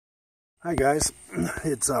Hi guys,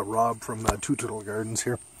 it's Rob from Two Turtle Gardens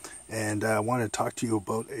here, and I want to talk to you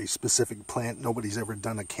about a specific plant. Nobody's ever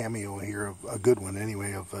done a cameo here, of a good one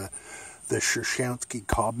anyway, of the Cershownski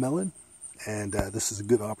cob melon, and this is a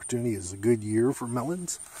good opportunity. It's a good year for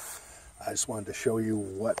melons. I just wanted to show you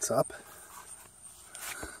what's up.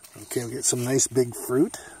 Okay, we get some nice big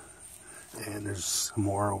fruit, and there's some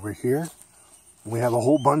more over here. We have a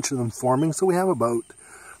whole bunch of them forming, so we have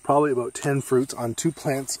probably about 10 fruits on 2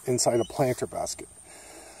 plants inside a planter basket.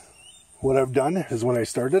 What I've done is when I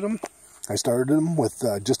started them with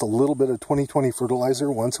just a little bit of 20/20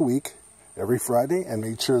 fertilizer once a week, every Friday, and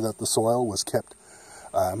made sure that the soil was kept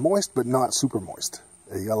moist, but not super moist.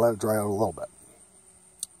 You gotta let it dry out a little bit.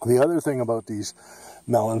 The other thing about these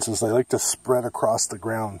melons is they like to spread across the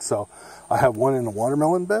ground. So I have one in the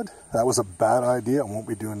watermelon bed. That was a bad idea. I won't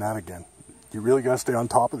be doing that again. You really gotta stay on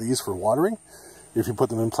top of these for watering. If you put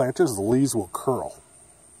them in planters, the leaves will curl.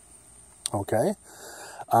 Okay?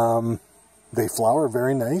 They flower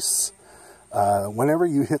very nice. Whenever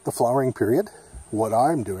you hit the flowering period, what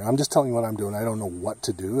I'm doing, I'm just telling you what I'm doing. I don't know what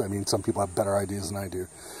to do. I mean, some people have better ideas than I do.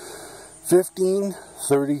 15,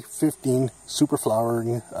 30, 15 super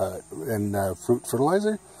flowering and fruit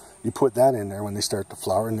fertilizer. You put that in there when they start to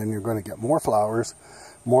flower, and then you're going to get more flowers,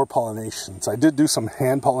 more pollinations. I did do some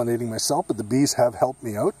hand pollinating myself, but the bees have helped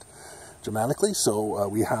me out dramatically, so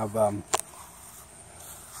we have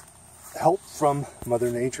help from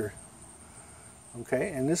Mother Nature.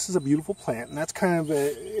 Okay, and this is a beautiful plant, and that's kind of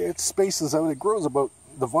it spaces out. It grows about,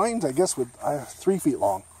 the vines I guess, with 3 feet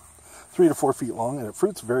long, 3 to 4 feet long, and it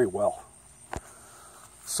fruits very well.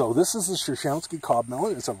 So this is the Cershownski cob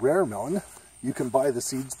melon. It's a rare melon. You can buy the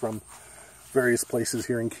seeds from various places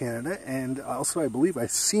here in Canada, and also I believe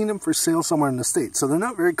I've seen them for sale somewhere in the States. So they're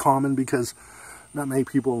not very common because not many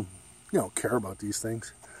people care about these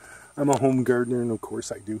things. I'm a home gardener, and of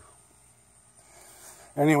course I do.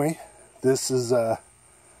 Anyway, this is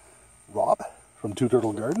Rob from Two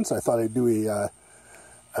Turtle Gardens. I thought I'd do a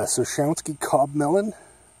Cershownski cob melon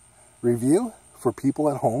review for people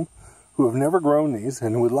at home who have never grown these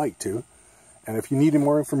and would like to. And if you need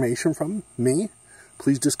more information from me,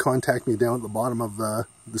 please just contact me down at the bottom of the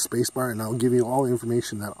space bar, and I'll give you all the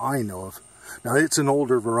information that I know of. Now, it's an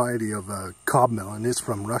older variety of cob melon. It's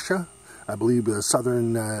from Russia, I believe,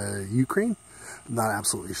 southern Ukraine. I'm not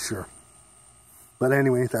absolutely sure. But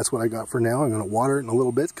anyway, that's what I got for now. I'm going to water it in a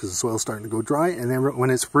little bit because the soil's starting to go dry. And then when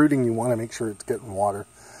it's fruiting, you want to make sure it's getting water.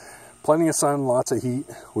 Plenty of sun, lots of heat.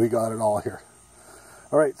 We got it all here.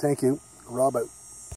 All right, thank you. Rob out.